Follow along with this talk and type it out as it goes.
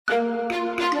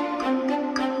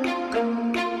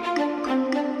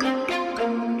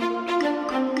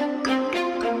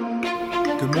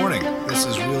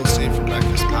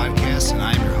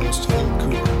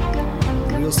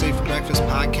Breakfast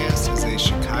podcast is a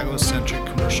Chicago-centric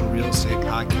commercial real estate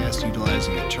podcast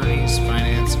utilizing attorneys,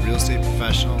 finance, and real estate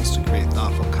professionals to create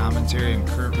thoughtful commentary on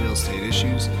current real estate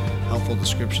issues, helpful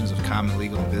descriptions of common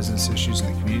legal and business issues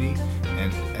in the community,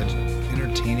 and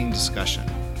entertaining discussion.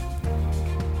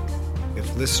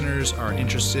 If listeners are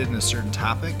interested in a certain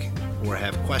topic or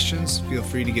have questions, feel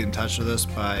free to get in touch with us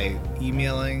by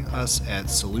emailing us at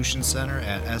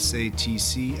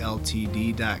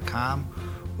solutioncenter@satcltd.com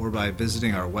or by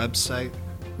visiting our website,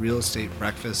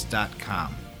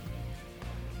 realestatebreakfast.com.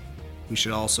 We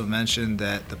should also mention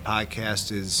that the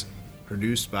podcast is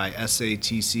produced by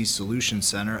SATC Solution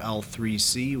Center,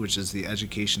 L3C, which is the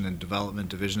Education and Development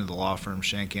Division of the law firm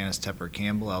Shankanis Tepper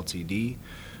Campbell, Ltd.,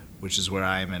 which is where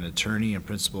I am an attorney and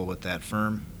principal with that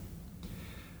firm.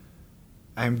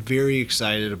 I'm very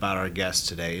excited about our guest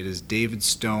today. It is David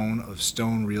Stone of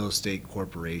Stone Real Estate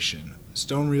Corporation.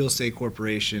 Stone Real Estate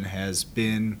Corporation has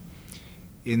been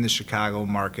in the Chicago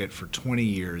market for 20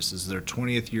 years. This is their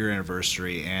 20th year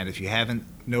anniversary, and if you haven't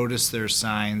noticed their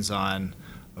signs on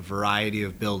a variety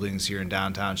of buildings here in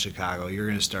downtown Chicago, you're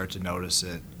going to start to notice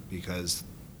it because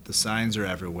the signs are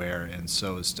everywhere, and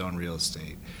so is Stone Real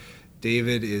Estate.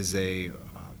 David is a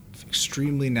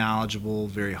extremely knowledgeable,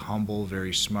 very humble,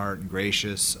 very smart and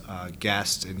gracious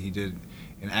guest, and he did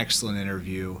an excellent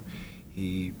interview.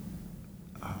 He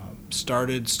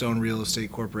started Stone Real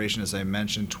Estate Corporation, as I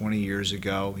mentioned, 20 years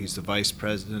ago. He's the vice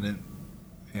president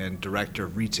and director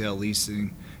of retail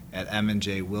leasing at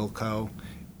M&J Wilco,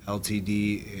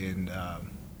 Ltd. And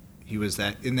he was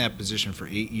in that position for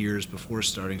 8 years before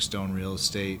starting Stone Real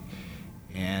Estate,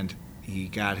 and he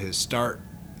got his start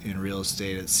in real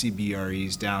estate at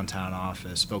CBRE's downtown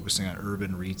office, focusing on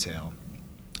urban retail.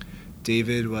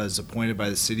 David was appointed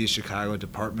by the City of Chicago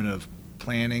Department of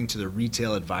Planning to the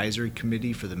Retail Advisory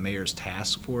Committee for the Mayor's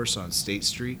Task Force on State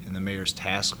Street and the Mayor's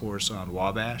Task Force on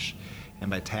Wabash.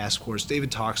 And by task force,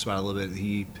 David talks about a little bit,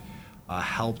 he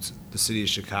helped the City of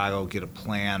Chicago get a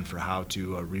plan for how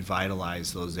to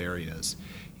revitalize those areas.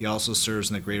 He also serves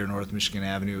in the Greater North Michigan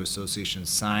Avenue Association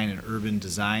Sign and Urban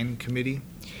Design Committee.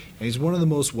 And he's one of the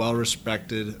most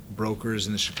well-respected brokers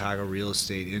in the Chicago real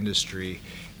estate industry,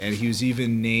 and he was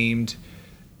even named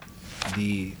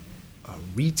the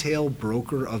Retail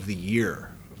Broker of the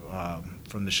Year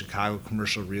from the Chicago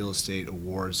Commercial Real Estate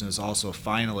Awards, and is also a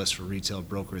finalist for Retail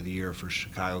Broker of the Year for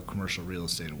Chicago Commercial Real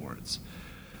Estate Awards.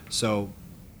 So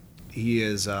he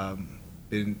is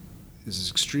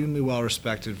extremely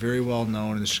well-respected, very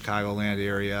well-known in the Chicagoland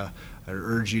area. I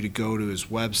urge you to go to his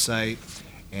website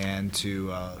and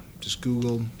to just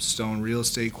Google Stone Real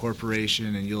Estate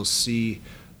Corporation, and you'll see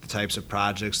the types of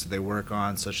projects that they work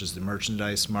on, such as the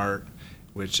Merchandise Mart,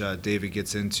 which David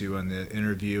gets into in the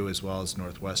interview, as well as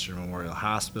Northwestern Memorial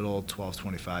Hospital,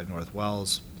 1225 North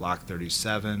Wells, Block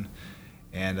 37,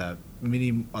 and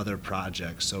many other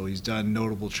projects. So he's done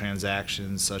notable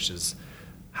transactions such as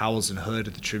Howells and Hood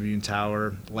at the Tribune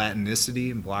Tower,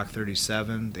 Latinicity in Block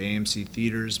 37, the AMC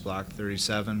Theaters, Block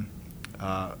 37,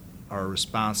 are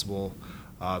responsible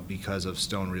because of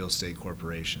Stone Real Estate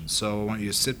Corporation. So I want you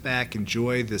to sit back,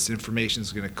 enjoy. This information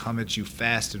is going to come at you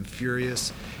fast and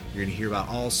furious. You're going to hear about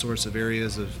all sorts of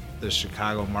areas of the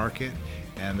Chicago market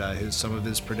and some of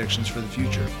his predictions for the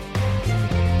future.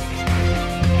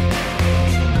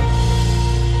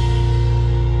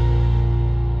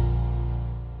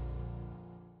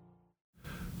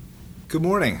 Good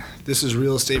morning. This is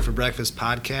Real Estate for Breakfast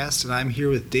podcast, and I'm here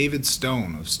with David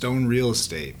Stone of Stone Real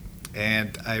Estate.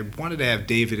 And I wanted to have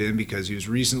David in because he was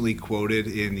recently quoted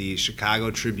in the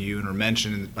Chicago Tribune, or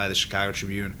mentioned by the Chicago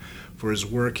Tribune, for his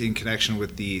work in connection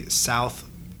with the south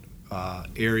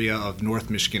area of North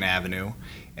Michigan Avenue.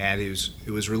 And it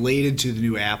was related to the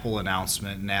new Apple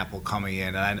announcement and Apple coming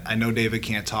in. And I know David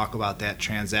can't talk about that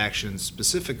transaction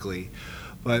specifically,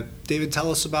 but David,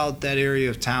 tell us about that area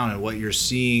of town and what you're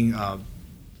seeing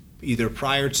either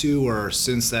prior to or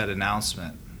since that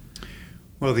announcement.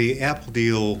 Well, the Apple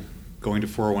deal going to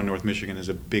 401 North Michigan is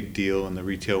a big deal in the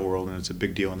retail world, and it's a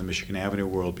big deal in the Michigan Avenue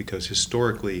world because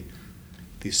historically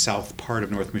the south part of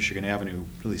North Michigan Avenue,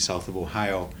 really south of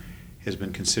Ohio, has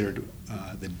been considered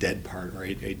the dead part, or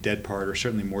a dead part, or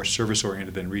certainly more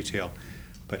service-oriented than retail.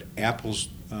 But Apple's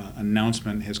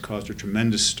announcement has caused a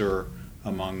tremendous stir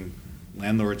among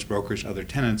landlords, brokers, other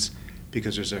tenants,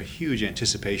 because there's a huge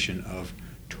anticipation of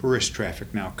tourist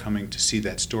traffic now coming to see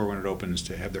that store when it opens,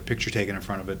 to have their picture taken in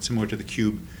front of it, similar to the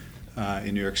Cube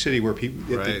in New York City, where people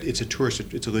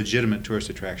it's a legitimate tourist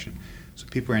attraction. So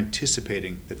people are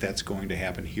anticipating that that's going to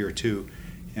happen here too,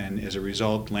 and as a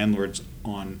result, landlords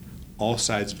on all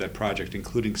sides of that project,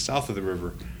 including south of the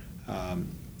river,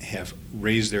 have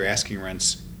raised their asking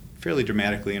rents fairly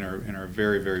dramatically and are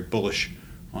very, very bullish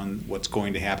on what's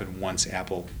going to happen once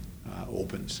Apple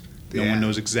opens. No one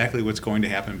knows exactly what's going to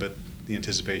happen, but the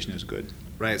anticipation is good.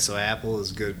 Right, so Apple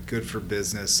is good for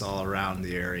business all around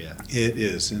the area. It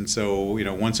is, and so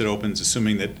once it opens,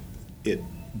 assuming that it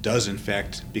does in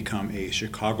fact become a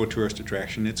Chicago tourist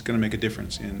attraction, it's going to make a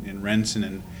difference in rents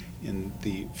and in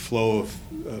the flow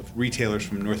of retailers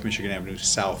from North Michigan Avenue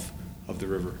south of the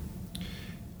river.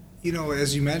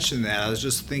 As you mentioned that, I was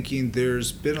just thinking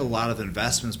there's been a lot of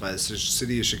investments by the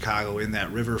city of Chicago in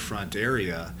that riverfront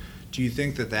area. Do you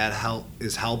think that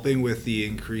is helping with the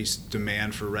increased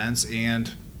demand for rents,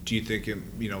 and do you think it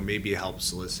maybe helps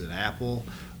solicit Apple,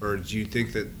 or do you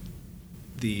think that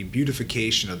the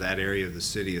beautification of that area of the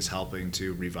city is helping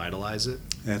to revitalize it?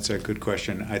 That's a good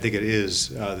question. I think it is.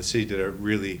 The city did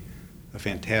a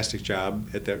fantastic job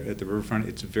at the riverfront.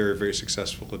 It's very, very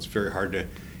successful. It's very hard to,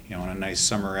 on a nice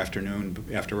summer afternoon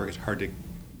after work,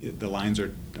 the lines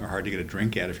are hard to get a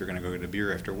drink at if you're going to go get a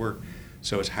beer after work.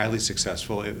 So it's highly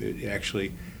successful. It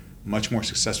actually much more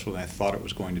successful than I thought it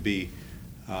was going to be.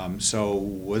 So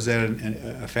was that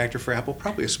a factor for Apple?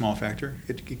 Probably a small factor.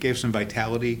 It gave some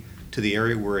vitality to the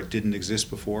area where it didn't exist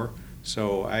before.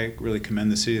 So I really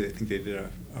commend the city. I think they did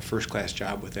a first-class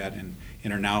job with that and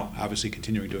are now obviously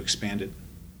continuing to expand it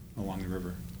along the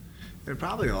river. It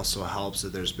probably also helps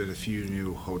that there's been a few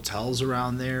new hotels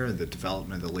around there, and the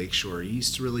development of the Lakeshore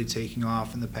East really taking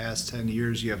off in the past 10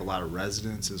 years. You have a lot of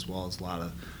residents as well as a lot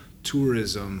of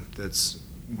tourism that's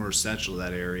more essential to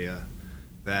that area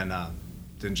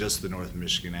than just the North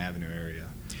Michigan Avenue area.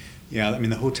 Yeah,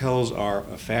 the hotels are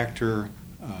a factor.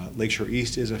 Lakeshore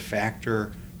East is a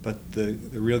factor, but the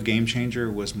real game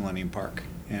changer was Millennium Park.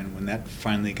 And when that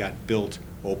finally got built,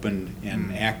 opened,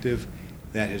 and active,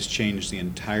 that has changed the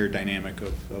entire dynamic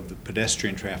of the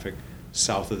pedestrian traffic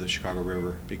south of the Chicago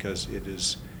River, because it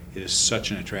is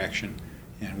such an attraction.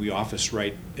 And we office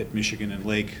right at Michigan and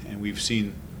Lake, and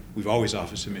we've always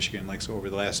officed in Michigan and Lake, so over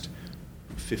the last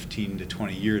 15 to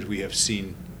 20 years we have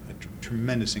seen a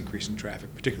tremendous increase in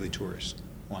traffic, particularly tourists,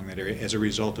 along that area as a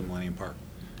result of Millennium Park.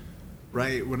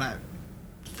 Right. When I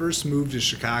first moved to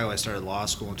Chicago, I started law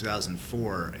school in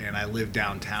 2004, and I lived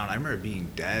downtown. I remember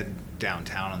being dead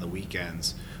downtown on the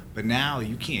weekends, but now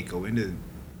you can't go into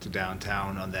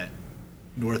downtown on that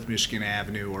North Michigan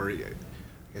Avenue, or I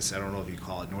guess I don't know if you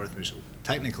call it North Michigan.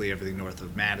 Technically, everything north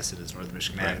of Madison is North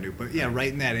Michigan Avenue, but yeah,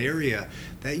 right in that area,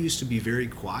 that used to be very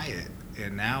quiet,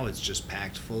 and now it's just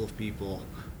packed full of people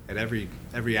at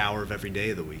every hour of every day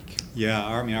of the week. Yeah,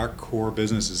 our core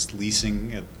business is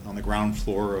leasing on the ground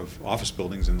floor of office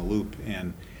buildings in the Loop,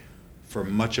 and for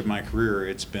much of my career,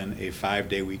 it's been a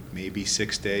 5-day week, maybe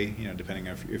 6-day, depending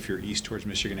on if you're east towards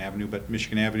Michigan Avenue. But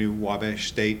Michigan Avenue, Wabash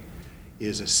State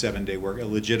is a 7-day a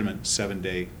legitimate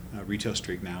 7-day retail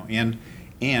streak now,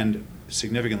 and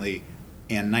significantly,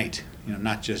 and night,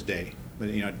 not just day. But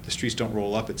the streets don't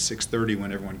roll up at 6:30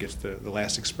 when everyone gets the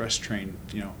last express train,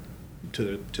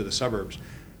 to the suburbs.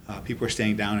 People are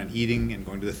staying down and eating and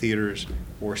going to the theaters,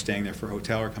 or staying there for a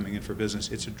hotel or coming in for business.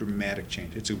 It's a dramatic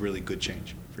change. It's a really good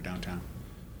change for downtown.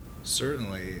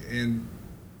 Certainly. And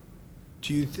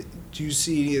do you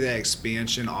see any of that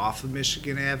expansion off of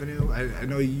Michigan Avenue? I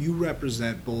know you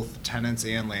represent both tenants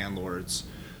and landlords.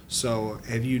 So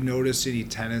have you noticed any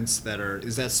tenants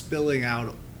is that spilling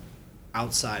out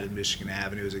outside of Michigan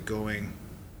Avenue? Is it going,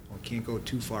 can't go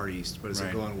too far east, but is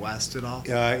it going west at all?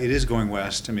 It is going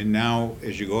west. Now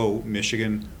as you go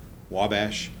Michigan,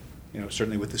 Wabash,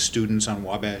 certainly with the students on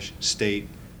Wabash State,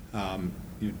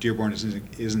 Dearborn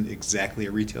isn't exactly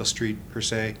a retail street per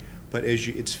se, but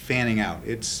it's fanning out.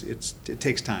 It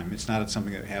takes time. It's not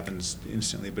something that happens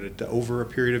instantly, but over a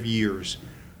period of years,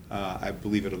 I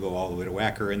believe it'll go all the way to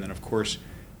Wacker, and then of course,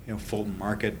 Fulton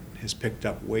Market has picked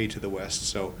up way to the west.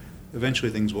 So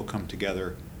eventually things will come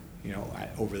together.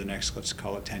 Over the next, let's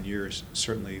call it 10 years,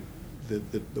 certainly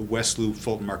the West Loop,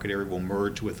 Fulton Market area will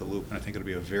merge with the Loop, and I think it'll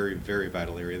be a very, very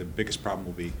vital area. The biggest problem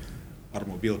will be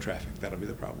automobile traffic. That'll be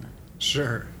the problem.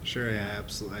 Sure, yeah,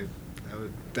 absolutely. I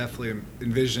would definitely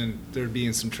envision there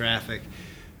being some traffic.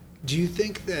 Do you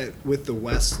think that with the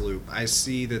West Loop, I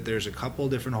see that there's a couple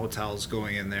different hotels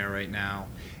going in there right now,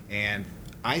 and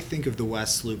I think of the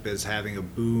West Loop as having a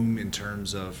boom in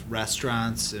terms of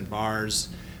restaurants and bars.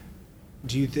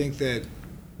 Do you think that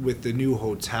with the new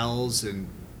hotels and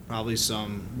probably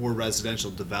some more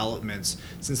residential developments,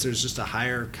 since there's just a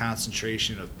higher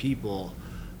concentration of people,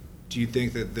 do you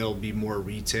think that there'll be more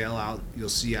retail you'll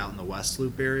see out in the West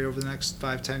Loop area over the next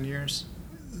 5-10 years?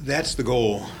 That's the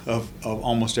goal of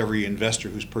almost every investor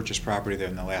who's purchased property there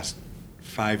in the last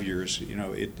 5 years,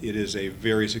 it is a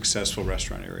very successful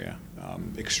restaurant area,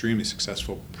 extremely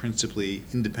successful, principally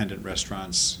independent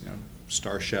restaurants,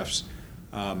 star chefs.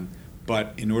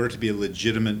 But in order to be a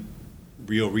legitimate,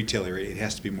 real retail area, it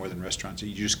has to be more than restaurants.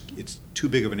 It's too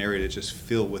big of an area to just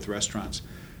fill with restaurants.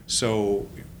 So,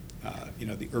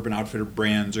 the Urban Outfitter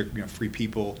brands are, Free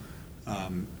People,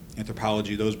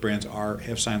 Anthropology. Those brands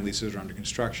have signed leases, or under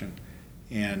construction.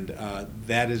 And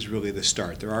that is really the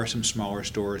start. There are some smaller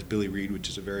stores, Billy Reed, which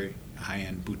is a very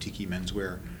high-end boutique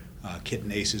menswear.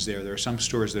 Kitten Ace is there. There are some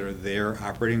stores that are there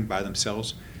operating by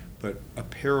themselves, but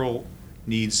apparel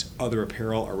needs other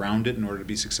apparel around it in order to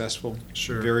be successful.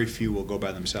 Sure. Very few will go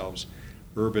by themselves.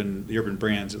 The urban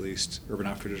brands, at least, Urban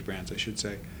Outfitters brands, I should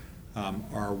say,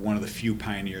 are one of the few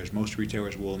pioneers. Most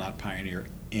retailers will not pioneer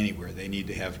anywhere. They need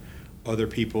to have other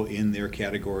people in their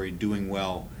category doing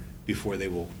well before they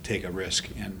will take a risk.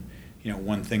 And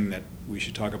one thing that we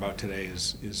should talk about today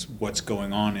is what's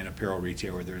going on in apparel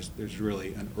retail, where there's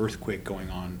really an earthquake going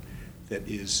on that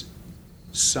is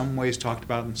some ways talked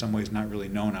about, in some ways not really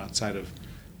known outside of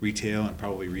retail and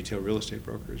probably retail real estate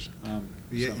brokers.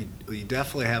 You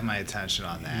definitely have my attention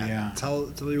on that. Yeah. Tell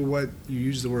me what you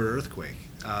used the word earthquake.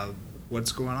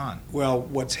 What's going on? Well,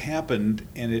 what's happened,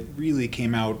 and it really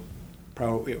came out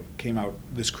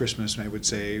this Christmas, and I would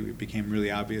say it became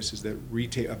really obvious, is that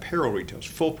apparel retailers,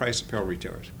 full price apparel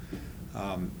retailers,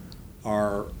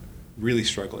 are really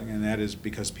struggling, and that is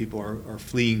because people are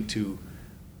fleeing to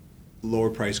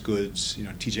lower price goods.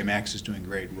 TJ Maxx is doing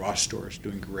great, Ross stores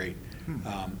doing great,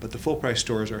 but the full price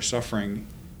stores are suffering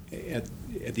at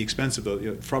the expense of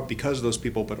those, because of those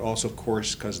people, but also, of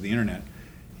course, because of the internet.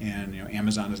 And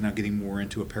Amazon is now getting more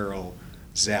into apparel.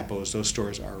 Zappos, those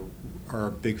stores are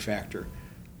a big factor.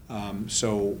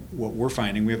 So what we're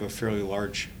finding, we have a fairly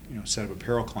large set of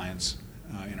apparel clients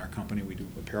in our company. We do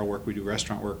apparel work, we do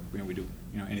restaurant work, we do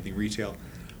anything retail.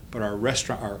 But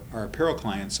our apparel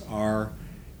clients are,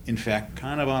 in fact,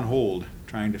 kind of on hold,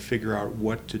 trying to figure out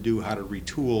what to do, how to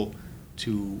retool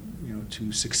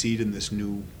to succeed in this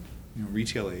new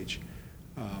retail age.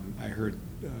 I heard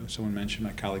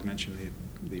my colleague mentioned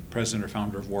the president or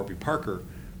founder of Warby Parker,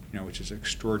 which is an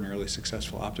extraordinarily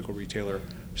successful optical retailer,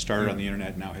 started on the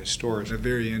internet, now has stores. A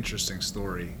very interesting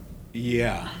story.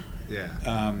 Yeah.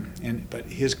 Yeah. But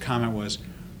his comment was,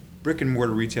 brick and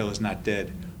mortar retail is not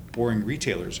dead. Boring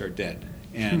retailers are dead.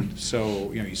 And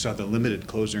so, you saw the Limited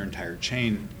close their entire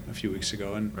chain a few weeks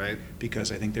ago, and right.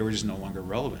 Because I think they were just no longer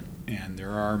relevant. And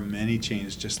there are many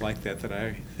chains just like that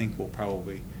I think will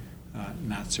probably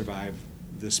not survive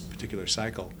this particular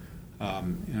cycle.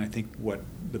 And I think what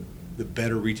the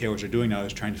better retailers are doing now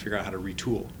is trying to figure out how to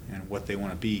retool and what they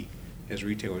want to be as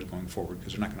retailers going forward,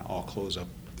 because they're not going to all close up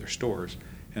their stores,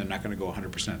 and they're not going to go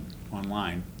 100%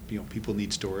 online. People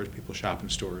need stores, people shop in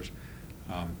stores,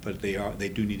 but they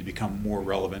do need to become more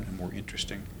relevant and more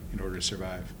interesting in order to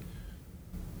survive.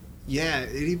 Yeah,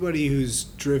 anybody who's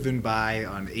driven by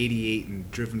on 88 and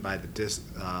driven by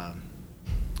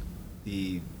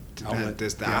the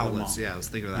outlets. Yeah, I was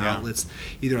thinking of the outlets,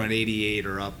 either on 88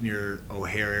 or up near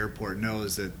O'Hare Airport,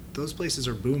 knows that those places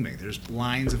are booming. There's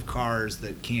lines of cars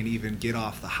that can't even get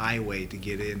off the highway to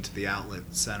get into the outlet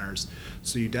centers.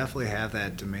 So you definitely have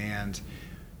that demand.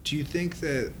 Do you think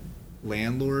that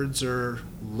landlords are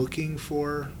looking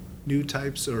for new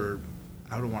types, or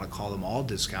I don't want to call them all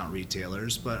discount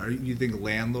retailers, but you think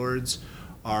landlords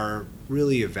are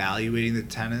really evaluating the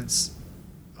tenants'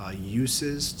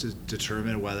 uses to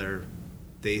determine whether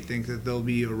they think that they'll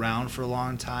be around for a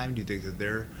long time? Do you think that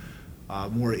they're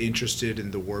more interested in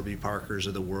the Warby Parkers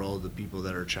of the world, the people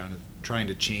that are trying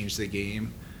to change the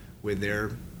game when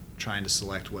they're trying to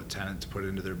select what tenant to put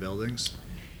into their buildings?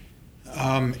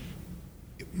 The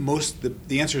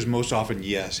answer is most often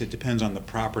yes. It depends on the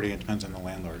property. It depends on the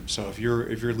landlord. So if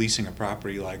you're leasing a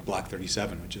property like Block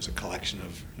 37, which is a collection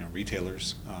of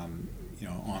retailers,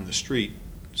 on the street,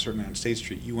 certainly on State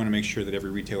Street, you want to make sure that every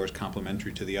retailer is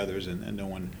complementary to the others, and no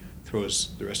one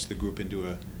throws the rest of the group into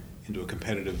a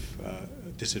competitive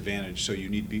disadvantage. So you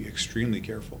need to be extremely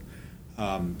careful.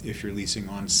 If you're leasing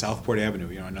on Southport Avenue,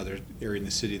 another area in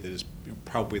the city that is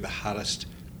probably the hottest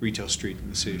retail street in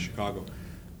the city of Chicago,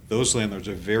 those landlords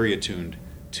are very attuned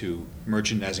to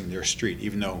merchandising their street.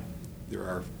 Even though there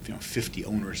are 50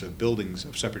 owners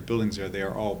of separate buildings there, they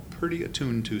are all pretty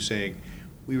attuned to saying,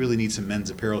 we really need some men's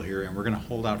apparel here, and we're going to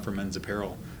hold out for men's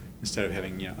apparel instead of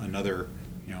having another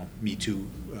Me Too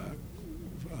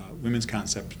women's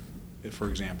concept, for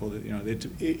example.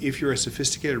 If you're a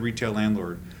sophisticated retail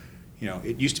landlord,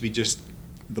 it used to be just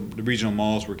the regional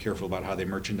malls were careful about how they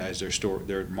merchandise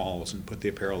their malls and put the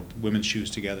apparel, women's shoes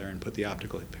together and put the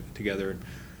optical together.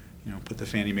 put the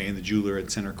Fannie Mae and the jeweler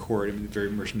at center court. I mean, very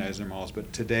merchandised in their malls.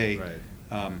 But today,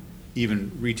 Right.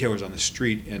 Even retailers on the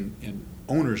street and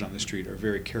owners on the street are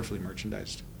very carefully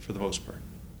merchandised for the most part.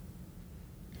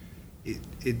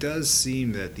 It does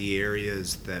seem that the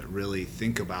areas that really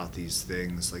think about these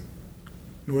things, like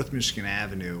North Michigan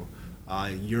Avenue,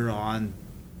 you're on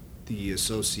the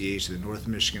association, the North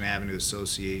Michigan Avenue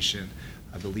Association.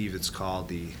 I believe it's called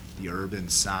the Urban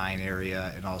Sign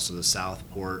Area, and also the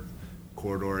Southport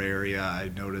Corridor area.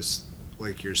 I noticed,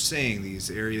 like you're saying, these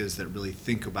areas that really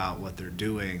think about what they're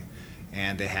doing,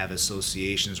 and they have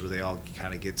associations where they all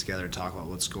kind of get together and talk about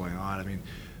what's going on. I mean,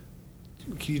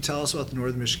 can you tell us about the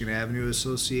North Michigan Avenue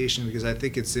Association? Because I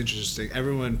think it's interesting.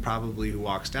 Everyone probably who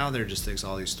walks down there just thinks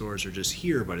all these stores are just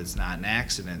here, but it's not an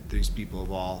accident. These people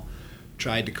have all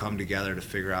tried to come together to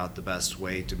figure out the best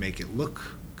way to make it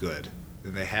look good.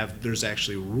 And there's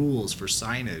actually rules for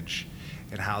signage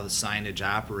and how the signage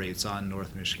operates on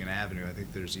North Michigan Avenue. I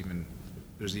think there's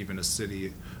even a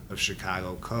City of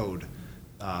Chicago code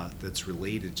that's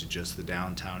related to just the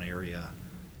downtown area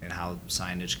and how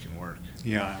signage can work.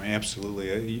 Yeah, I mean,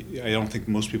 absolutely. I don't think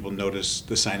most people notice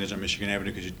the signage on Michigan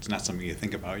Avenue because it's not something you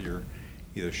think about. You're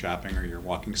either shopping or you're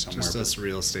walking somewhere. Just us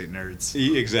real estate nerds.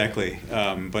 Exactly.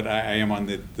 But I am on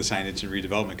the signage and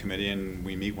redevelopment committee, and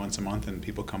we meet once a month, and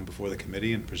people come before the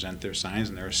committee and present their signs,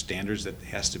 and there are standards that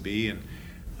has to be, and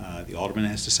the alderman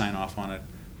has to sign off on it,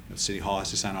 the city hall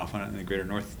has to sign off on it, and the Greater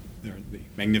North, the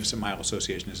Magnificent Mile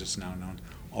Association, as it's now known,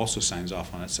 also signs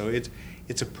off on it. So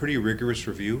it's a pretty rigorous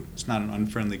review. It's not an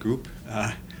unfriendly group,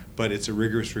 but it's a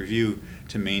rigorous review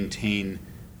to maintain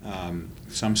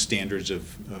some standards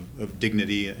of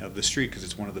dignity of the street, because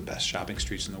it's one of the best shopping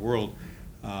streets in the world.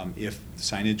 If the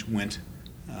signage went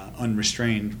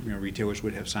unrestrained, retailers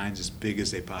would have signs as big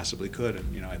as they possibly could.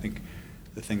 And I think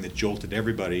the thing that jolted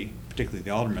everybody, particularly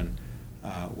the alderman,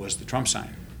 was the Trump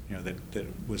sign. That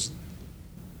was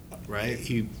Right.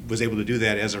 He was able to do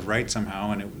that as of right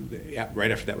somehow, and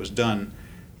right after that was done,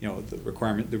 the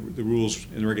requirement, the rules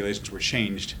and the regulations were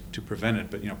changed to prevent it.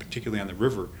 But particularly on the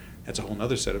river, that's a whole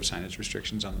other set of signage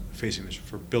restrictions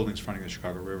for buildings fronting the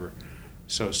Chicago River.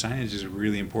 So signage is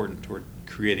really important toward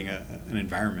creating an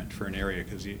environment for an area,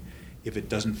 because if it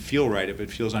doesn't feel right, if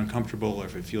it feels uncomfortable, or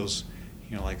if it feels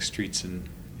like streets in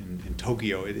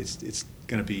Tokyo, it's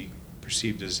going to be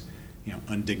perceived as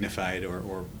undignified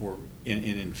or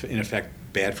in effect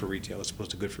bad for retail as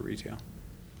opposed to good for retail.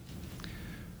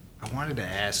 I wanted to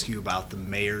ask you about the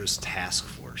mayor's task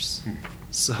force.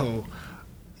 So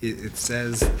it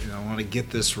says, I want to get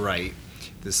this right,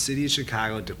 the City of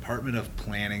Chicago Department of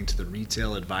Planning to the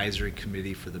Retail Advisory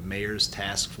Committee for the Mayor's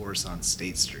Task Force on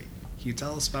State Street. Can you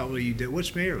tell us about what you did?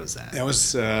 Which mayor was that? That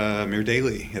was Mayor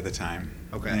Daley at the time.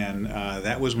 Okay. And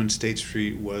that was when State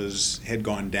Street had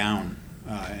gone down,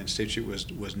 and State Street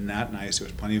was not nice. There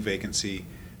was plenty of vacancy.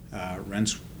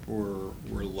 Rents were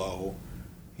low.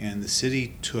 And the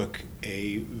city took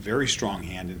a very strong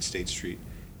hand in State Street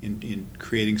in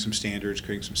creating some standards,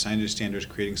 creating some signage standards,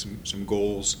 creating some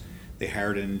goals. They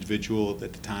hired an individual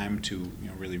at the time to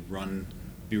really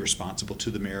be responsible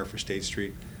to the mayor for State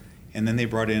Street. And then they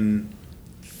brought in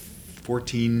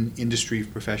 14 industry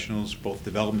professionals, both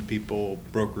development people,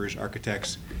 brokers,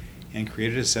 architects, and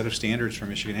created a set of standards for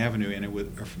Michigan Avenue,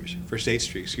 for State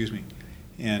Street, excuse me.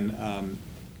 And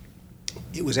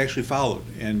it was actually followed.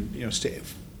 And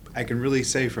I can really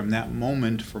say from that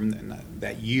moment, from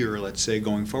that year, let's say,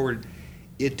 going forward,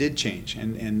 it did change.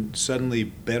 And suddenly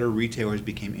better retailers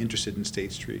became interested in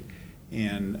State Street.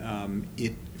 And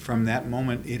from that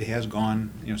moment, it has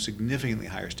gone significantly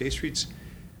higher. State Street's,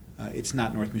 it's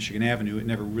not North Michigan Avenue. It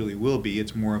never really will be.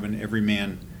 It's more of an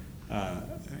everyman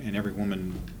and every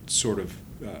woman sort of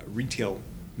retail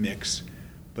mix.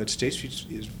 But State Street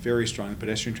is very strong. The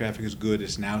pedestrian traffic is good.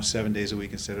 It's now 7 days a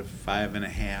week instead of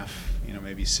 5.5,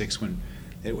 maybe 6. When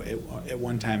at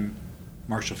one time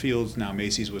Marshall Fields, now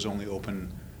Macy's, was only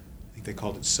open, I think they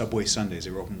called it Subway Sundays.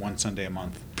 They were open one Sunday a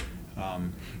month.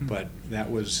 But that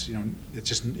was,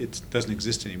 it doesn't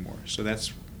exist anymore. So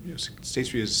that's, State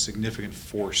Street is a significant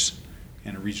force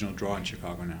and a regional draw in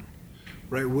Chicago now.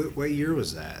 Right. What year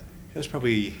was that? It was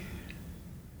probably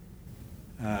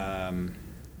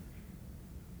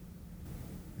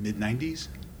mid-90s.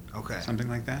 Okay. Something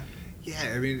like that.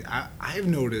 Yeah, I mean, I've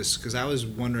noticed, because I was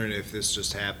wondering if this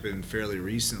just happened fairly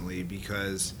recently,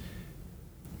 because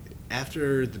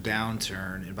after the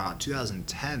downturn in about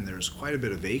 2010, there was quite a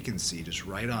bit of vacancy just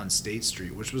right on State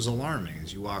Street, which was alarming.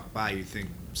 As you walk by, you think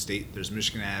there's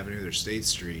Michigan Avenue, there's State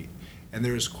Street, and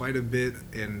there was quite a bit,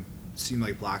 and it seemed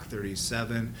like Block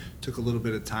 37 took a little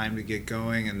bit of time to get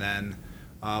going, and then,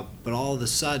 but all of a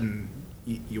sudden,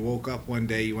 you woke up one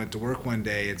day, you went to work one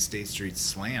day, and State Street's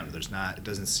slammed. It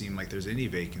doesn't seem like there's any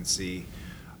vacancy.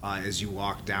 As you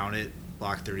walk down it,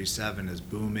 Block 37 is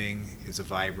booming. It's a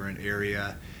vibrant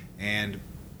area, and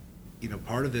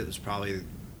part of it was probably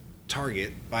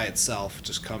Target by itself,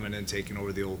 just coming and taking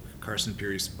over the old Carson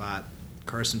Peary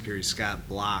Scott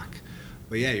block.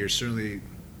 But yeah, you're certainly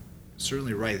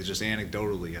right. Just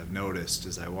anecdotally, I've noticed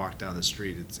as I walk down the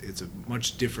street, it's a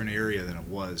much different area than it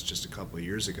was just a couple of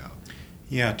years ago.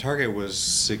 Yeah, Target was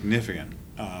significant,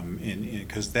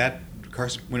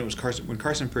 because when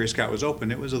Carson Peary Scott was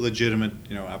open, it was a legitimate,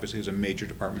 obviously it was a major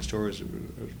department store, it was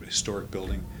a historic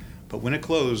building. But when it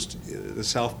closed, the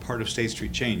south part of State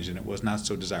Street changed, and it was not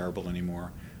so desirable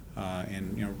anymore.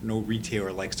 And no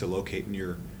retailer likes to locate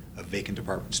near a vacant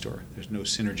department store. There's no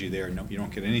synergy there. No, you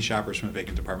don't get any shoppers from a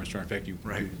vacant department store. In fact, you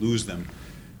lose them.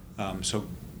 So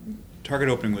Target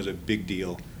opening was a big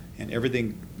deal, and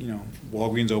everything,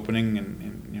 Walgreens opening,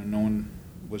 and no one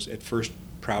was at first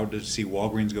proud to see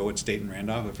Walgreens go at State and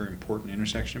Randolph, a very important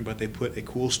intersection, but they put a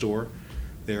cool store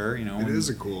there, It is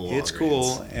a cool Walgreens. It's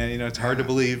cool, and it's hard to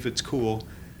believe it's cool,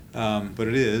 but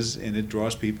it is, and it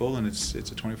draws people, and it's a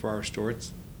 24-hour store.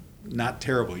 It's not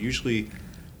terrible. Usually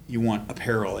you want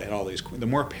apparel at all these. The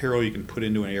more apparel you can put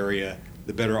into an area,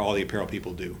 the better all the apparel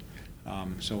people do.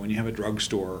 So when you have a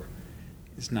drugstore,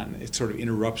 it sort of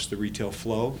interrupts the retail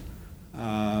flow.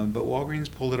 But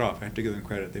Walgreens pulled it off. I have to give them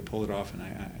credit. They pulled it off, and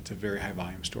it's a very high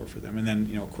volume store for them. And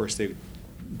then, of course, they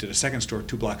did a second store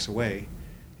 2 blocks away,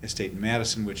 Estate in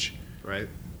Madison, which,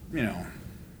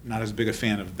 not as big a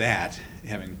fan of that.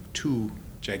 Having 2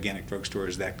 gigantic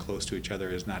drugstores that close to each other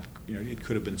is not, it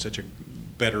could have been such a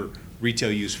better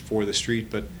retail use for the street,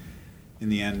 but in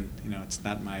the end, it's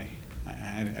not I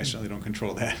certainly don't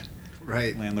control that.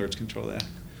 Right. Landlords control that.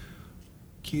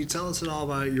 Can you tell us at all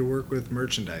about your work with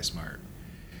Merchandise Mart?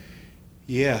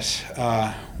 Yes.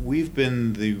 We've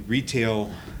been the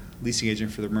retail leasing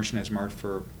agent for the Merchandise Mart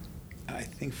for, I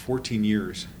think, 14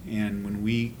 years. And when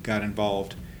we got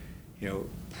involved,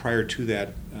 prior to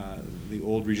that, the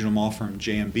old regional mall firm,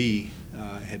 JMB,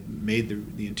 had made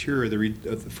the interior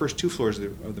of the first 2 floors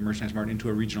of the Merchandise Mart into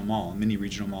a regional mall, a mini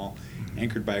regional mall,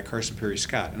 anchored by a Carson Peary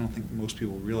Scott. I don't think most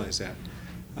people realize that.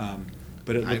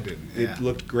 But it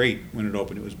looked great when it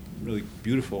opened. It was really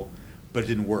beautiful, but it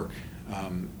didn't work.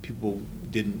 People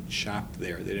didn't shop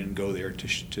there. They didn't go there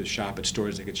to shop at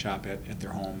stores they could shop at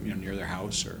their home, near their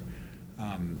house, or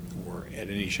at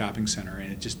any shopping center,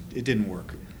 and it didn't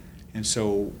work. And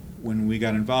so when we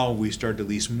got involved, we started to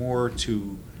lease more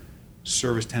to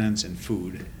service tenants and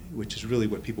food, which is really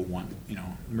what people want. The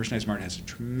Merchandise Mart has a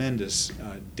tremendous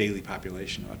daily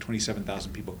population. About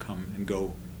 27,000 people come and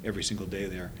go every single day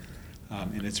there.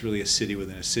 And it's really a city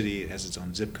within a city. It has its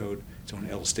own zip code, its own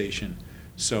L station.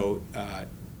 So,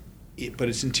 but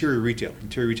it's interior retail.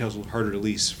 Interior retail is a little harder to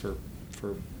lease for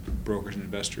brokers and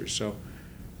investors. So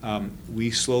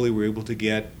we slowly were able to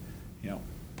get,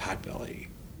 Potbelly,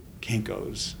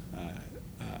 Kinko's,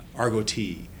 Argo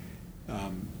Tea,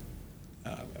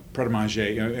 Pret a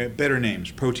Manger, better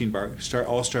names, Protein Bar,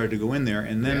 all started to go in there.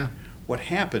 And then what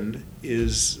happened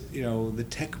is, the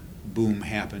tech boom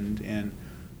happened, and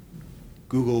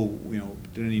Google,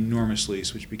 did an enormous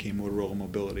lease, which became Motorola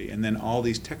Mobility, and then all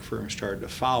these tech firms started to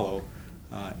follow.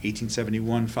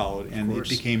 1871 followed, and it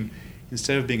became,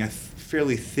 instead of being a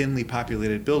fairly thinly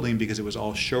populated building because it was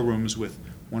all showrooms with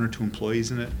 1 or 2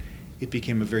 employees in it, it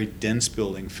became a very dense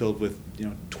building filled with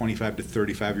 25 to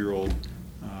 35-year-old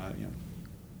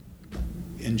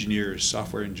engineers,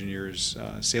 software engineers,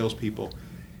 salespeople,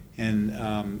 and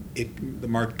the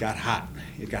Mart got hot.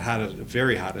 It got hot,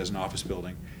 very hot as an office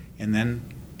building. And then,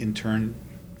 in turn,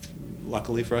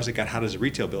 luckily for us, it got hot as a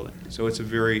retail building. So it's a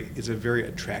very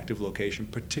attractive location,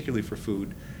 particularly for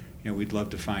food. We'd love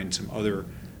to find some other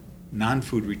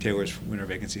non-food retailers when our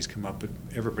vacancies come up, but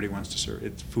everybody wants to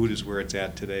serve. Food is where it's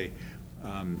at today,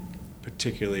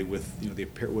 particularly with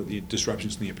with the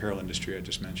disruptions in the apparel industry I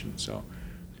just mentioned. So.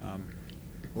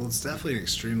 Well, it's definitely an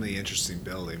extremely interesting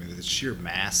building. I mean, the sheer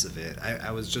mass of it.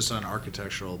 I was just on an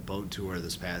architectural boat tour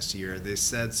this past year. They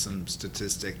said some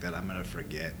statistic that I'm going to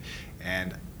forget,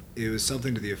 and it was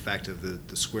something to the effect of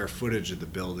the square footage of the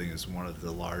building is one of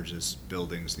the largest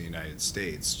buildings in the United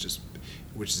States,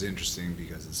 which is interesting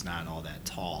because it's not all that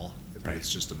tall, but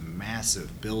it's just a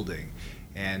massive building,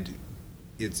 and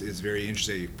it's very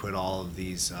interesting. You put all of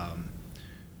these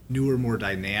newer, more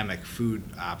dynamic food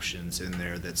options in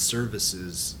there that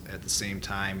services at the same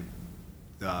time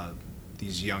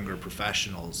these younger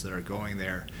professionals that are going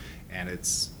there, and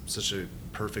it's such a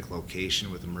perfect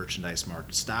location with a Merchandise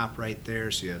Mart stop right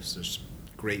there, so you have such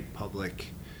great public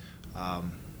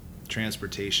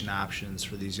transportation options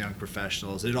for these young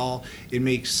professionals. It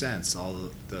makes sense,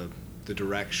 all the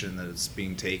direction that it's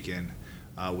being taken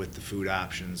with the food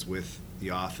options, with the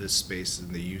office spaces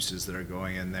and the uses that are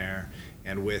going in there,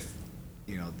 and with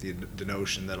the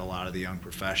notion that a lot of the young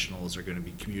professionals are going to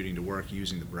be commuting to work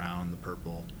using the brown, the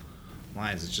purple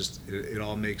lines. It's just it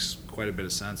all makes quite a bit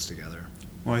of sense together.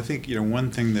 Well, I think one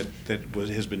thing that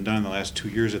has been done in the last 2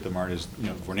 years at the Mart is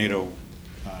Vornado,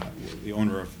 the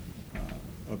owner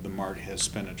of the Mart, has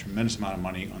spent a tremendous amount of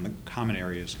money on the common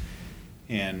areas,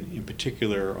 and in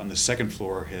particular on the second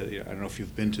floor. I don't know if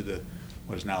you've been to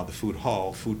what is now the food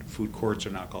hall. Food courts are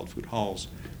now called food halls,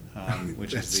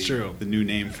 which is the new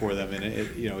name for them.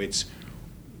 And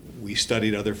we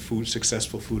studied other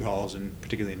successful food halls, and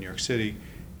particularly in New York City,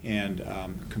 and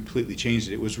completely changed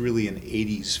it. It was really an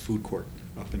 80s food court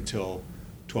up until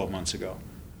 12 months ago,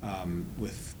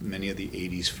 with many of the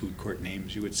 80s food court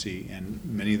names you would see, and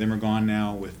many of them are gone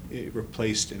now,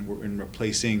 replacing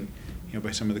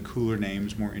by some of the cooler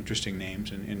names, more interesting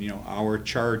names. And our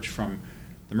charge from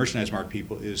the Merchandise Mart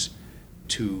people is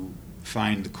to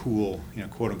find the cool,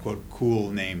 quote unquote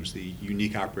cool names, the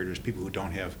unique operators, people who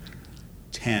don't have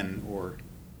 10 or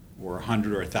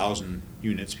 100 or 1,000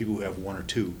 units, people who have 1 or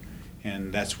 2,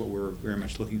 and that's what we're very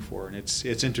much looking for. And it's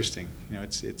interesting.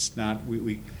 It's not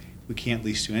we can't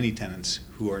lease to any tenants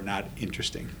who are not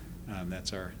interesting.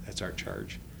 That's our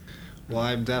charge. Well,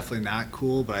 I'm definitely not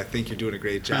cool, but I think you're doing a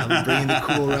great job of bringing the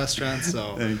cool restaurants.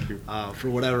 So, thank you. For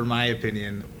whatever my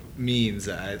opinion means,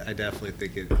 I definitely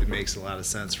think it makes a lot of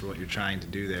sense for what you're trying to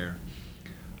do there.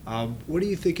 What do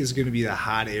you think is going to be the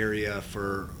hot area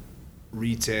for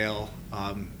retail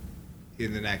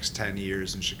in the next 10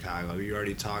 years in Chicago? You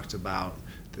already talked about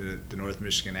the North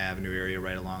Michigan Avenue area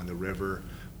right along the river,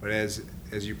 but as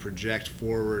you project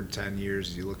forward 10 years,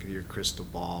 as you look at your crystal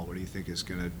ball, what do you think is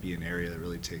going to be an area that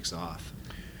really takes off?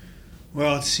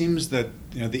 Well, it seems that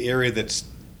the area that's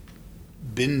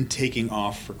been taking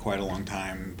off for quite a long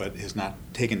time, but has not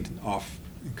taken off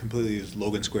completely, is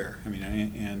Logan Square. I mean,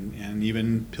 and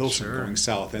even Pilsen. Sure. Going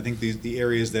south. I think the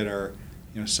areas that are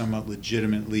somewhat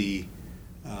legitimately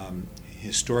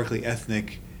historically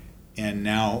ethnic, and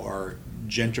now are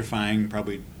gentrifying,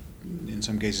 probably in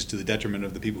some cases to the detriment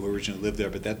of the people who originally lived there,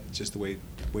 but that's just the way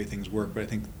things work. But I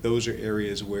think those are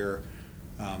areas where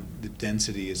the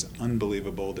density is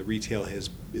unbelievable. The retail is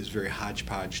very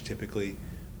hodgepodge typically,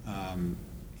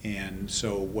 and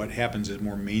so what happens is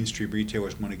more mainstream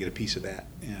retailers want to get a piece of that,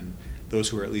 and those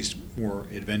who are at least more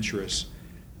adventurous,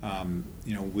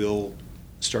 will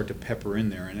start to pepper in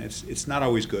there, and it's not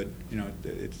always good.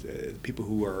 It's people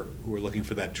who are looking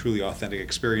for that truly authentic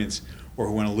experience, or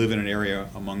who want to live in an area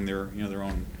among their their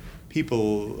own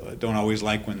people, don't always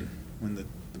like when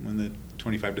the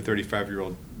 25 to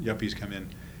 35-year-old yuppies come in.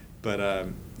 But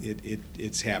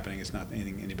it's happening. It's not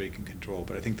anything anybody can control.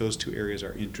 But I think those two areas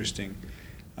are interesting.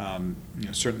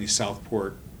 Certainly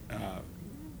Southport,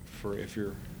 for if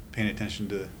you're paying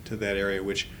attention to that area,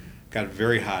 which got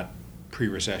very hot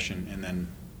pre-recession and then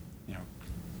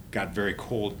got very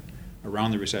cold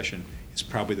around the recession, is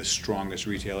probably the strongest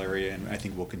retail area, and I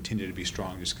think will continue to be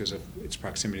strong just because of its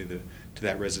proximity to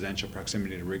that residential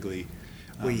proximity to Wrigley.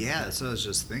 Well, yeah, that's what I was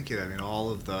just thinking. I mean, all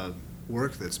of the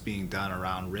work that's being done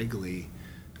around Wrigley,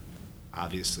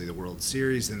 obviously the World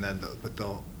Series, and then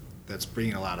that's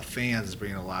bringing a lot of fans, it's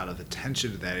bringing a lot of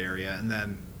attention to that area, and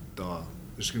then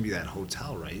there's going to be that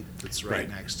hotel, right? That's right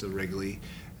next to Wrigley,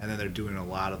 and then they're doing a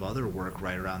lot of other work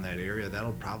right around that area.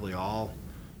 That'll probably all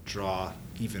draw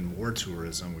even more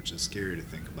tourism, which is scary to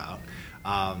think about.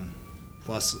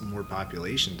 Plus more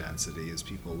population density as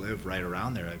people live right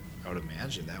around there. I would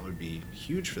imagine that would be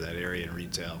huge for that area in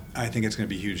retail. I think it's going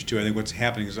to be huge too. I think what's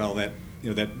happening is all that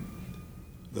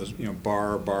those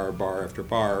bar after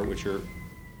bar, which are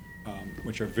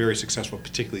very successful,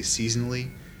 particularly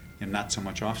seasonally, and not so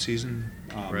much off season.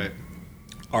 Right.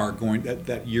 Are going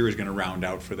that year is going to round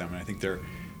out for them, and I think their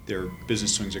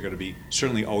business swings are going to be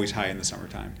certainly always high in the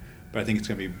summertime, but I think it's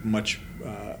going to be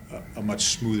a much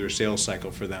smoother sales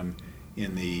cycle for them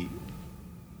in the,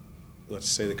 let's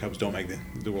say the Cubs don't make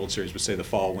the World Series, but say the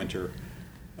fall, winter,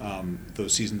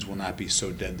 those seasons will not be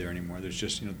so dead there anymore. There's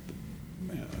just the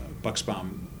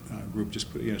Bucksbaum group is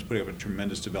putting up a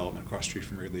tremendous development across the street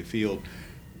from Wrigley Field.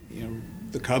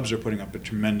 The Cubs are putting up a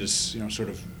tremendous sort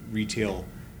of retail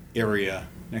area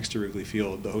next to Wrigley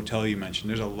Field. The hotel you mentioned,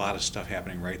 there's a lot of stuff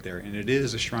happening right there, and it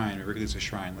is a shrine. Wrigley's a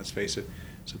shrine, let's face it,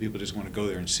 so people just want to go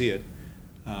there and see it.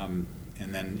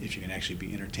 And then if you can actually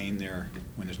be entertained there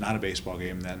when there's not a baseball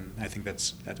game, then I think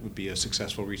that would be a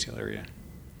successful retail area.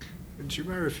 Do you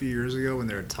remember a few years ago when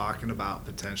they were talking about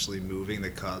potentially moving the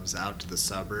Cubs out to the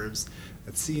suburbs?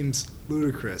 It seems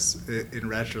ludicrous in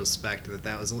retrospect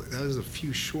that was a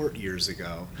few short years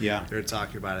ago. Yeah. They were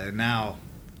talking about it, and now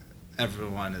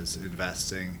everyone is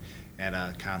investing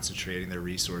and concentrating their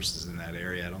resources in that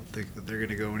area. I don't think that they're going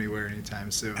to go anywhere anytime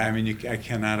soon. I mean, I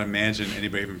cannot imagine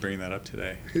anybody even bringing that up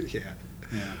today. Yeah.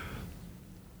 Yeah.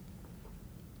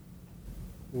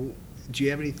 Well, do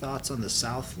you have any thoughts on the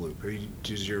South Loop?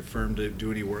 Does your firm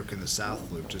do any work in the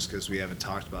South Loop? Just because we haven't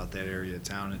talked about that area of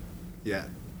town yet.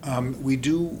 We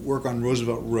do work on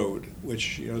Roosevelt Road,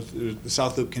 which the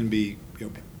South Loop can be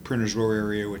Printers Row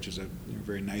area, which is a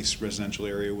very nice residential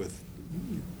area with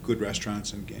good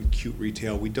restaurants and cute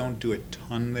retail. We don't do a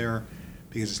ton there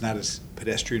because it's not as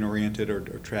pedestrian oriented or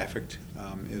trafficked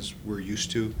as we're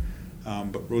used to.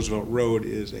 But Roosevelt Road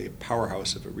is a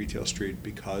powerhouse of a retail street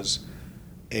because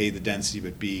A, the density,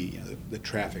 but B, the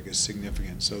traffic is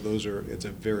significant. So it's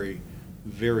a very,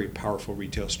 very powerful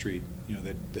retail street,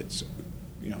 that's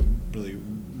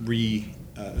really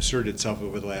asserted itself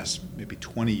over the last maybe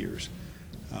 20 years.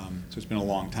 So it's been a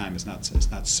long time. It's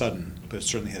not sudden, but it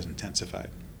certainly has intensified.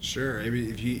 Sure. I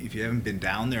mean, if you haven't been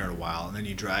down there in a while, and then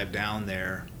you drive down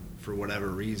there for whatever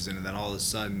reason, and then all of a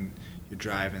sudden you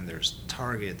drive and there's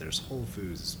Target, there's Whole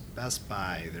Foods, Best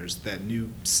Buy, there's that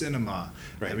new cinema.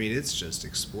 Right. I mean, it's just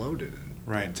exploded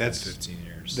in 15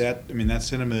 years. That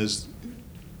cinema is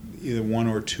either one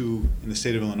or two in the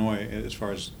state of Illinois as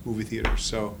far as movie theaters.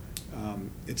 So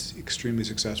it's extremely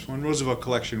successful. And Roosevelt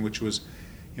Collection, which was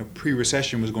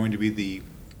pre-recession was going to be the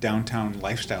downtown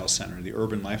lifestyle center, the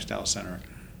urban lifestyle center,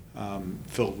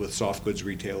 filled with soft goods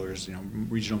retailers,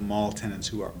 regional mall tenants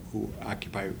who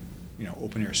occupy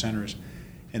open air centers.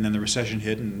 And then the recession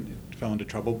hit and it fell into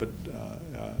trouble, but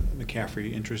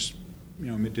McCaffrey Interest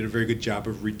did a very good job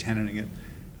of re-tenanting it.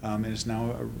 And it's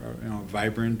now a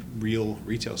vibrant, real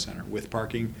retail center with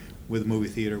parking, with movie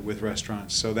theater, with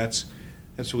restaurants. So that's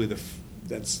really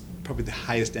that's probably the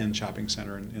highest end shopping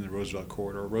center in the Roosevelt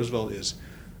corridor. Roosevelt is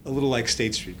a little like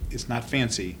State Street. It's not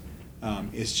fancy.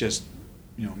 It's just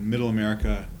middle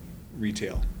America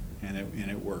retail, and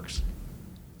it works.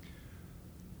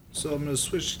 So I'm going to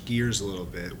switch gears a little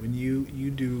bit. When you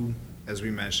do, as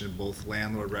we mentioned, both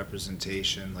landlord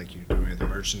representation, like you're doing at the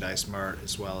Merchandise Mart,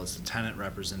 as well as the tenant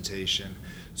representation.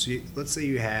 So let's say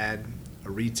you had a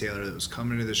retailer that was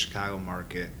coming to the Chicago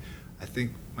market. I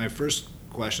think my first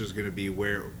question is going to be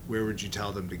where would you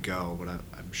tell them to go? But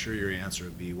I'm sure your answer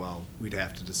would be, well, we'd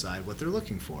have to decide what they're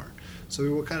looking for.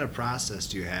 So what kind of process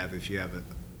do you have if you have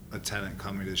a tenant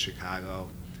coming to Chicago?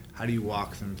 How do you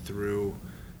walk them through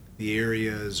the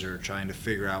areas or trying to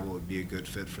figure out what would be a good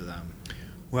fit for them?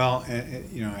 Well, I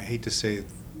hate to say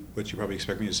what you probably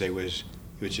expect me to say, which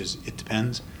is it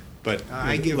depends. But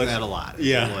I give that a lot as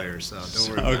a lawyer, so don't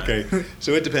worry about it. Okay,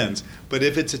 so it depends. But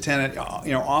if it's a tenant,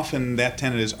 often that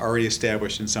tenant is already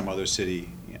established in some other city,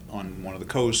 on one of the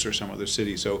coasts or some other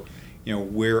city. So,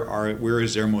 where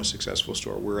is their most successful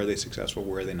store? Where are they successful?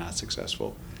 Where are they not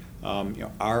successful?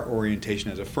 Our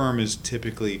orientation as a firm is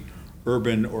typically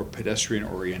urban or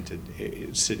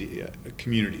pedestrian-oriented city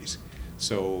communities.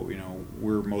 So,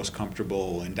 we're most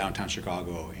comfortable in downtown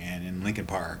Chicago and in Lincoln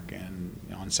Park and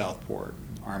on Southport,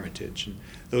 Armitage, and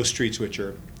those streets which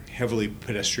are heavily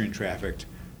pedestrian trafficked,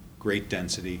 great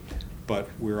density. But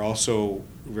we're also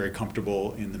very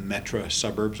comfortable in the metro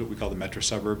suburbs, what we call the metro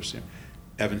suburbs,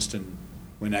 Evanston,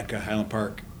 Winnetka, Highland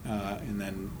Park, and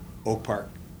then Oak Park,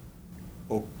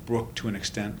 Oak Brook to an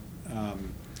extent.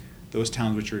 Those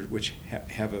towns which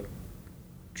have a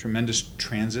tremendous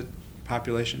transit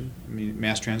population,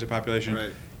 mass transit population,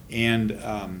 right, and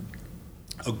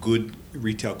a good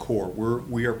retail core.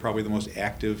 We are probably the most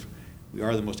active. We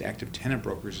are the most active tenant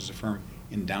brokers as a firm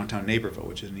in downtown Naperville,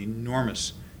 which is an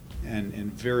enormous and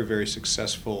very, very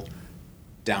successful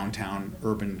downtown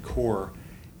urban core.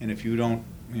 And if you don't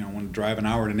want to drive an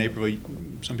hour to Naperville,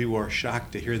 some people are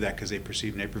shocked to hear that because they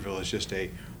perceive Naperville as just a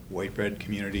white bread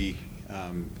community,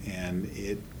 and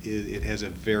it has a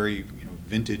very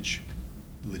vintage,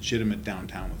 legitimate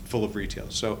downtown full of retail.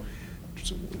 So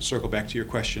circle back to your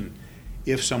question.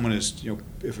 If someone is,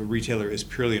 if a retailer is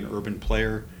purely an urban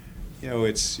player,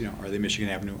 it's, are they Michigan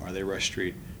Avenue? Are they Rush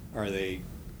Street? Are they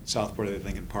Southport? Are they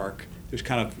Lincoln Park? There's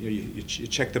kind of, you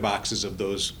check the boxes of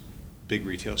those big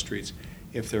retail streets.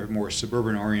 If they're more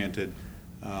suburban oriented,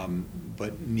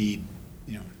 but need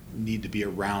to be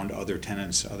around other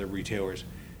tenants, other retailers,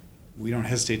 we don't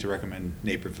hesitate to recommend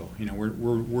Naperville.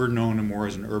 We're known more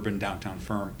as an urban downtown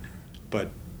firm, but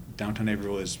downtown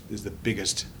Naperville is the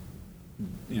biggest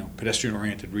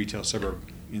pedestrian-oriented retail suburb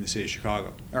in the city of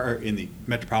Chicago, or in the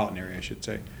metropolitan area, I should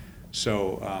say.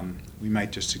 So we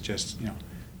might just suggest,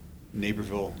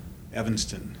 Naperville,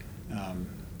 Evanston,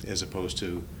 as opposed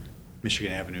to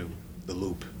Michigan Avenue, the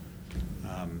Loop.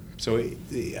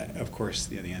 Of course,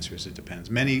 the answer is it depends.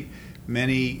 Many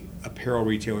apparel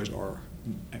retailers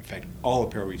in fact, all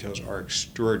apparel retailers are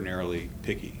extraordinarily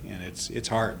picky, and it's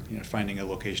hard, finding a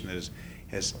location that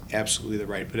has absolutely the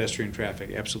right pedestrian traffic,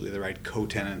 absolutely the right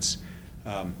co-tenants.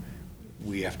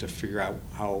 We have to figure out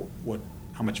how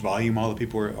much volume all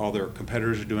their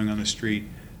competitors are doing on the street.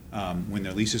 When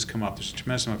their leases come up, there's a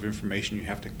tremendous amount of information you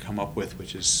have to come up with,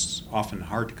 which is often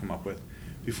hard to come up with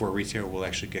before a retailer will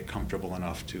actually get comfortable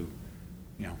enough to,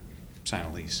 sign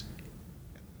a lease.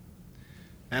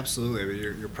 Absolutely. I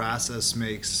mean, your process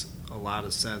makes a lot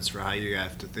of sense for how you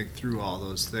have to think through all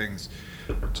those things.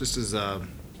 Just as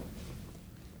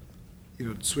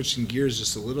switching gears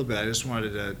just a little bit, I just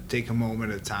wanted to take a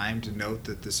moment of time to note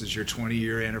that this is your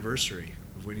 20-year anniversary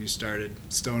of when you started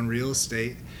Stone Real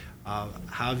Estate. How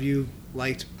have you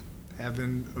liked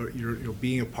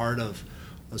being a part of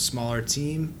a smaller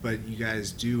team, but you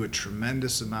guys do a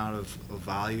tremendous amount of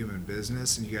volume and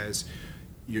business, and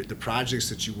the projects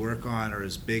that you work on are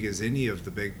as big as any of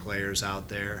the big players out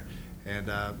there.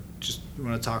 And just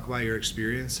want to talk about your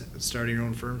experience starting your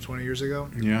own firm 20 years ago?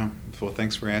 Yeah. Well,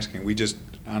 thanks for asking. We just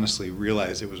honestly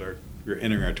realized we were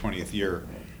entering our 20th year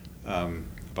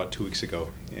about 2 weeks ago,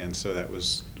 and so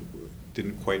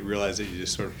didn't quite realize that you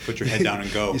just sort of put your head down and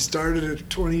go. You started it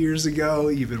 20 years ago.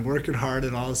 You've been working hard,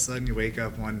 and all of a sudden you wake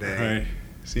up one day. Right.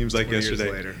 Seems like yesterday.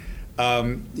 Years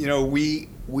later.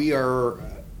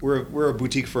 We're a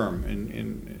boutique firm.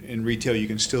 In retail, you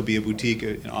can still be a boutique.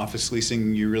 In office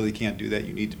leasing, you really can't do that.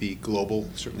 You need to be global,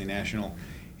 certainly national.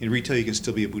 In retail, you can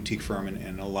still be a boutique firm,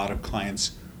 and a lot of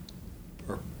clients,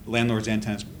 or landlords and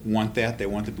tenants, want that. They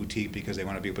want the boutique because they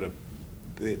want to be able to.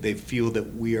 They feel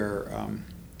that we are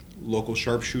local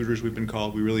sharpshooters. We've been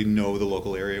called. We really know the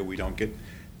local area. We don't get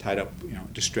tied up,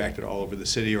 distracted all over the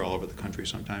city or all over the country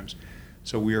sometimes.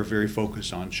 So we are very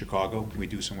focused on Chicago. We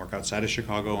do some work outside of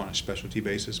Chicago on a specialty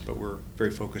basis, but we're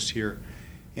very focused here.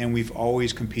 And we've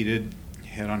always competed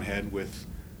head-on-head with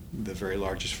the very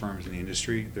largest firms in the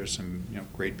industry. There's some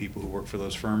great people who work for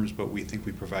those firms, but we think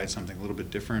we provide something a little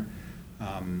bit different,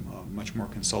 a much more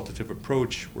consultative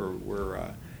approach.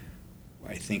 We're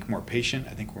I think, more patient.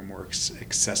 I think we're more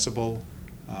accessible.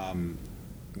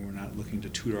 We're not looking to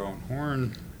toot our own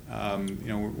horn.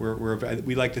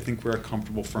 We like to think we're a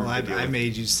comfortable firm. Well, I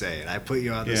made you say it. I put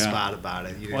you on the spot about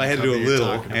it. I had to do a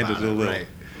little.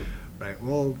 Right.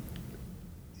 Well,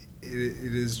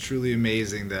 it is truly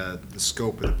amazing the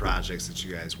scope of the projects that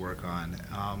you guys work on.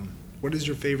 What is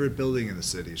your favorite building in the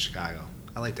city of Chicago?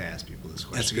 I like to ask people this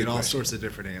question. That's a good question. All sorts of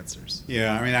different answers.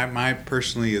 Yeah, I mean, my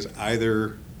personally is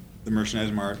either the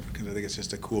Merchandise Mart, because I think it's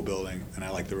just a cool building, and I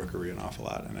like the Rookery an awful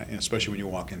lot, and especially when you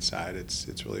walk inside, it's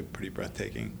really pretty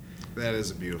breathtaking. That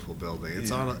is a beautiful building.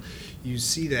 It's you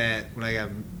see that when I got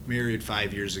married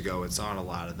 5 years ago. It's on a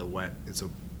lot of it's a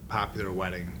popular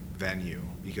wedding venue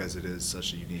because it is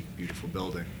such a unique, beautiful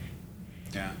building.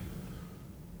 Yeah.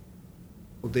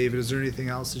 Well, David, is there anything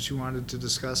else that you wanted to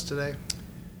discuss today?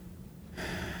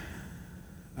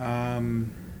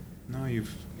 No,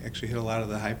 you've actually hit a lot of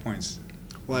the high points.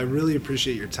 Well, I really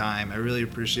appreciate your time. I really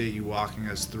appreciate you walking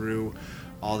us through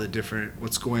all the different,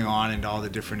 what's going on in all the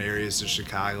different areas of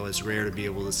Chicago. It's rare to be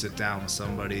able to sit down with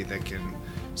somebody that can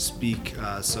speak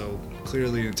so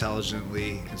clearly and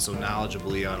intelligently and so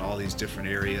knowledgeably on all these different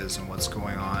areas and what's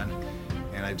going on.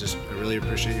 And I really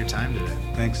appreciate your time today.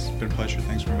 Thanks. It's been a pleasure.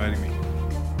 Thanks for inviting me.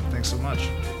 Thanks so much.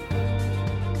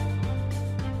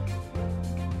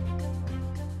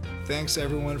 Thanks,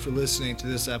 everyone, for listening to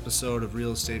this episode of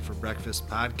Real Estate for Breakfast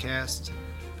podcast.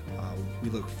 We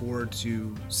look forward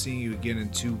to seeing you again in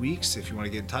 2 weeks. If you want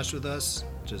to get in touch with us,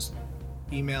 just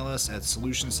email us at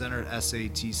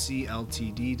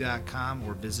solutioncenter@satcltd.com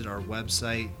or visit our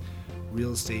website,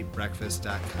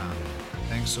 realestatebreakfast.com.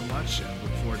 Thanks so much, and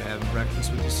look forward to having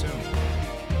breakfast with you soon.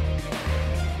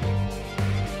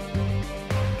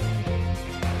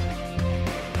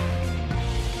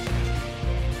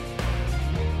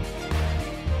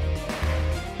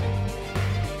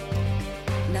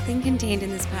 Nothing contained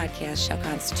in this podcast shall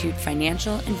constitute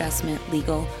financial, investment,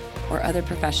 legal, or other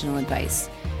professional advice.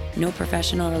 No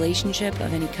professional relationship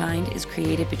of any kind is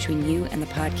created between you and the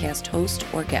podcast host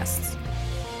or guests.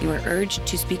 You are urged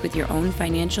to speak with your own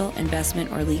financial,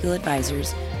 investment, or legal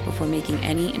advisors before making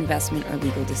any investment or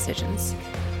legal decisions.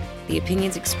 The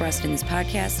opinions expressed in this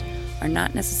podcast are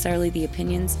not necessarily the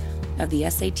opinions of the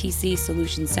SATC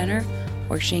Solutions Center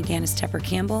or Shank-Annis Tepper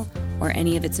Campbell or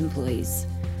any of its employees.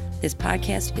 This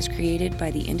podcast is created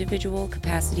by the individual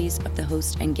capacities of the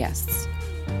host and guests.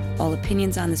 All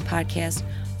opinions on this podcast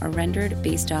are rendered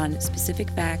based on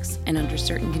specific facts and under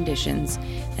certain conditions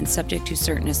and subject to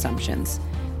certain assumptions,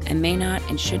 and may not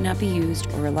and should not be used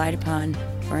or relied upon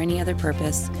for any other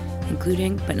purpose,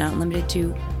 including but not limited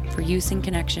to for use in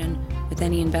connection with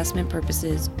any investment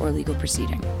purposes or legal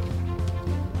proceeding.